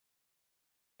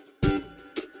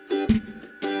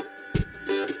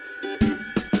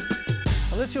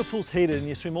Unless your pool's heated and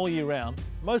you swim all year round,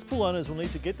 most pool owners will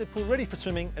need to get their pool ready for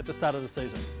swimming at the start of the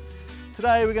season.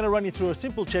 Today we're going to run you through a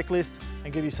simple checklist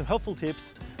and give you some helpful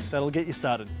tips that'll get you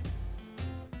started.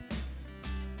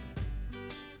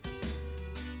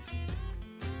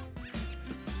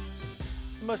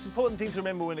 The most important thing to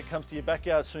remember when it comes to your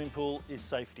backyard swimming pool is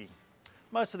safety.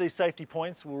 Most of these safety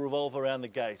points will revolve around the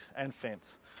gate and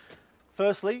fence.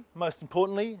 Firstly, most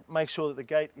importantly, make sure that the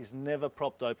gate is never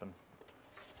propped open.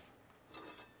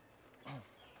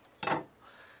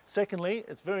 Secondly,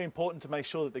 it's very important to make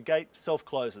sure that the gate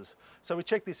self-closes. So we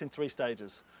check this in 3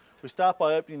 stages. We start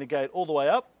by opening the gate all the way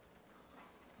up.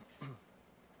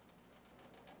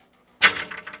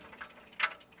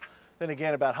 Then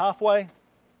again about halfway.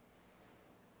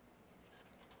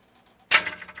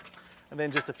 And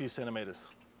then just a few centimetres.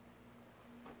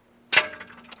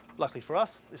 Luckily for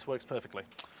us, this works perfectly.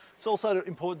 It's also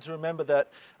important to remember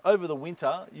that over the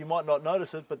winter, you might not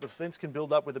notice it, but the fence can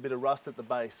build up with a bit of rust at the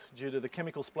base due to the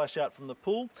chemical splash out from the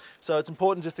pool. So it's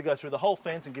important just to go through the whole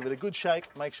fence and give it a good shake,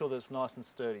 make sure that it's nice and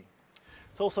sturdy.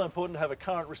 It's also important to have a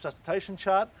current resuscitation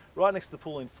chart right next to the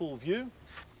pool in full view.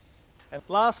 And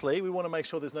lastly, we want to make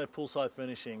sure there's no poolside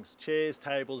furnishings, chairs,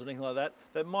 tables, or anything like that,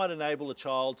 that might enable a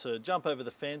child to jump over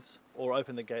the fence or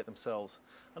open the gate themselves.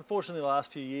 Unfortunately, the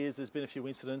last few years, there's been a few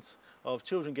incidents of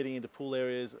children getting into pool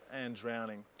areas and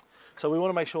drowning. So we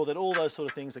want to make sure that all those sort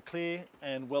of things are clear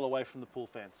and well away from the pool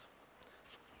fence.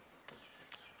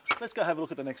 Let's go have a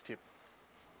look at the next tip.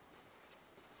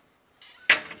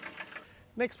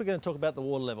 Next, we're going to talk about the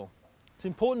water level. It's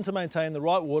important to maintain the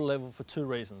right water level for 2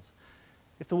 reasons.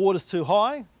 If the water's too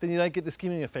high, then you don't get the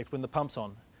skimming effect when the pump's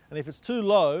on. And if it's too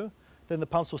low, then the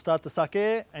pumps will start to suck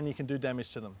air and you can do damage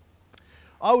to them.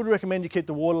 I would recommend you keep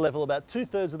the water level about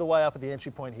 2/3 of the way up at the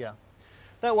entry point here.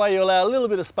 That way you allow a little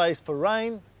bit of space for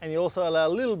rain and you also allow a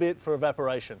little bit for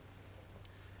evaporation.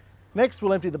 Next,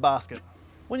 we'll empty the basket.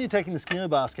 When you're taking the skimmer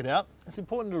basket out, it's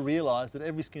important to realise that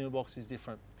every skimmer box is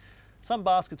different. Some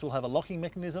baskets will have a locking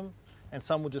mechanism and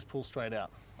some will just pull straight out.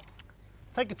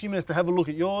 Take a few minutes to have a look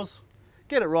at yours.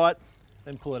 Get it right,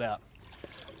 then pull it out.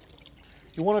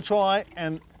 You want to try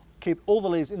and keep all the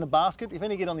leaves in the basket. If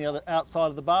any get on the other outside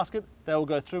of the basket, they will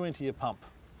go through into your pump.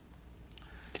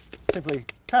 Simply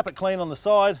tap it clean on the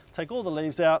side, take all the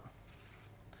leaves out.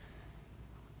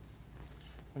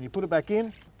 When you put it back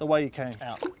in, the way you came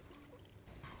out.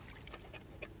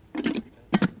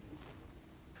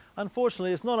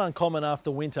 Unfortunately, it's not uncommon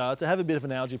after winter to have a bit of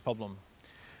an algae problem.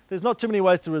 There's not too many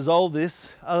ways to resolve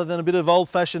this other than a bit of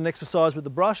old-fashioned exercise with the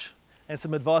brush and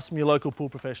some advice from your local pool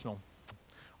professional.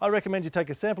 I recommend you take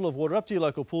a sample of water up to your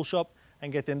local pool shop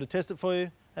and get them to test it for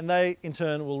you, and they in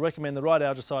turn will recommend the right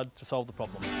algicide to solve the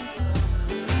problem.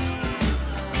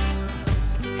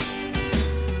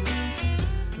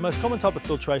 The most common type of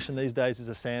filtration these days is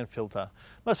a sand filter.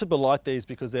 Most people like these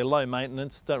because they're low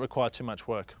maintenance, don't require too much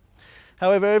work.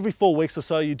 However, every 4 weeks or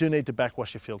so you do need to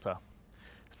backwash your filter.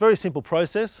 It's a very simple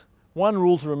process. One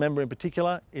rule to remember in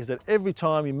particular is that every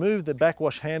time you move the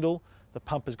backwash handle, the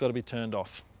pump has got to be turned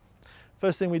off.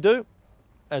 First thing we do,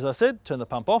 as I said, turn the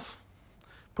pump off,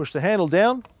 push the handle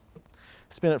down,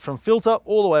 spin it from filter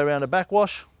all the way around to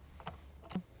backwash,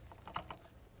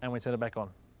 and we turn it back on.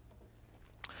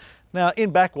 Now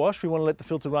in backwash, we want to let the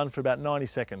filter run for about 90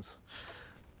 seconds.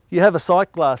 You have a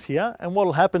sight glass here, and what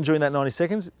will happen during that 90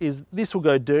 seconds is this will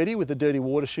go dirty with the dirty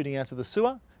water shooting out to the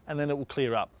sewer, and then it will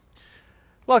clear up.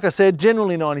 Like I said,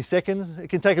 generally 90 seconds. It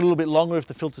can take a little bit longer if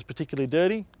the filter's particularly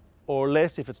dirty, or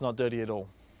less if it's not dirty at all.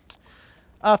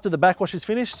 After the backwash is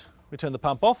finished, we turn the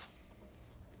pump off,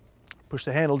 push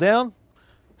the handle down,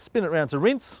 spin it around to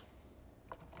rinse,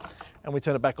 and we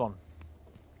turn it back on.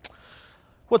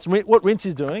 What rinse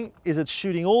is doing is it's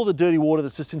shooting all the dirty water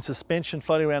that's just in suspension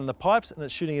floating around in the pipes, and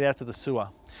it's shooting it out to the sewer.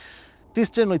 This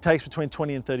generally takes between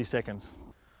 20 and 30 seconds.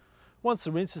 Once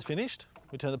the rinse is finished,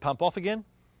 we turn the pump off again,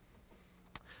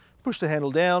 push the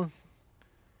handle down,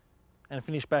 and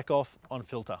finish back off on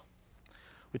filter.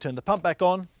 We turn the pump back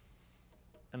on,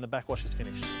 and the backwash is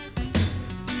finished.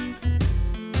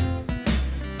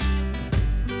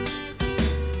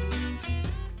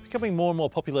 Becoming more and more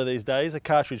popular these days are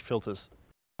cartridge filters.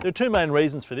 There are 2 main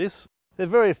reasons for this. They're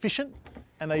very efficient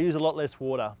and they use a lot less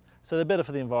water, so they're better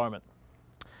for the environment.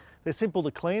 They're simple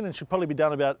to clean and should probably be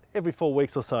done about every 4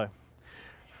 weeks or so.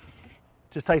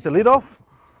 Just take the lid off,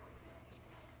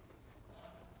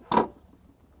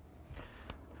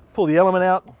 pull the element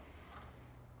out,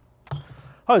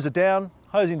 hose it down.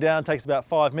 Hosing down takes about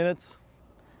 5 minutes.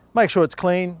 Make sure it's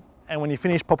clean, and when you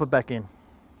finish, pop it back in.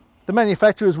 The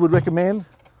manufacturers would recommend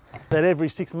that every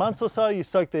 6 months or so you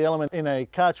soak the element in a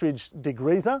cartridge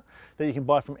degreaser that you can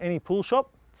buy from any pool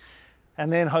shop.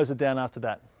 and then hose it down after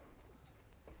that.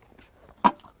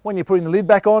 When you're putting the lid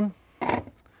back on,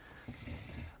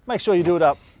 make sure you do it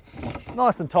up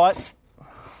nice and tight.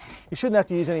 You shouldn't have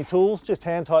to use any tools, just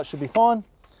hand tight should be fine.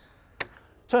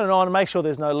 Turn it on and make sure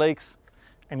there's no leaks,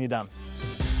 and you're done.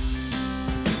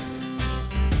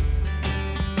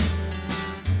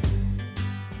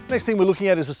 Next thing we're looking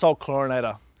at is the salt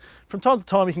chlorinator. From time to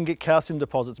time you can get calcium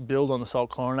deposits build on the salt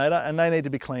chlorinator and they need to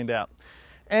be cleaned out.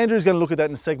 Andrew's going to look at that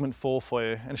in segment 4 for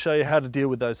you and show you how to deal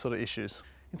with those sort of issues.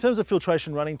 In terms of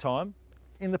filtration running time,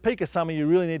 in the peak of summer you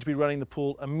really need to be running the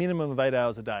pool a minimum of 8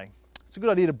 hours a day. It's a good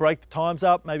idea to break the times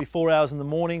up, maybe 4 hours in the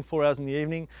morning, 4 hours in the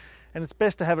evening, and it's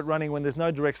best to have it running when there's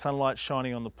no direct sunlight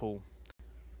shining on the pool.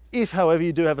 If, however,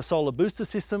 you do have a solar booster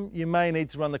system, you may need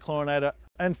to run the chlorinator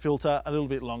and filter a little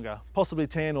bit longer, possibly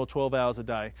 10 or 12 hours a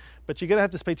day. But you're going to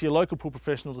have to speak to your local pool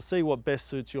professional to see what best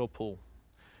suits your pool.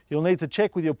 You'll need to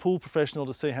check with your pool professional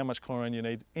to see how much chlorine you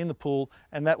need in the pool,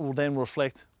 and that will then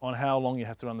reflect on how long you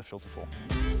have to run the filter for.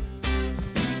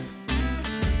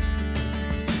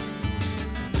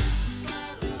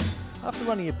 After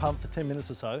running your pump for 10 minutes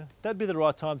or so, that'd be the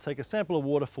right time to take a sample of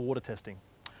water for water testing.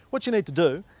 What you need to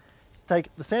do is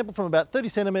take the sample from about 30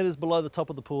 centimetres below the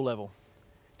top of the pool level.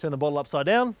 Turn the bottle upside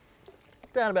down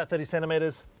about 30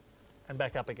 centimetres and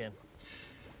back up again.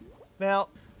 Now,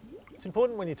 it's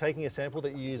important when you're taking a sample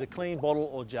that you use a clean bottle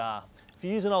or jar. If you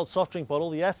use an old soft drink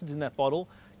bottle, the acids in that bottle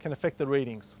can affect the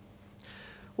readings.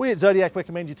 We at Zodiac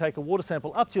recommend you take a water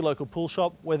sample up to your local pool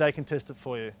shop where they can test it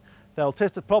for you. They'll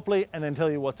test it properly and then tell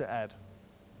you what to add.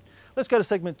 Let's go to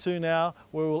segment 2 now,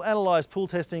 where we'll analyse pool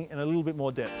testing in a little bit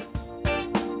more depth.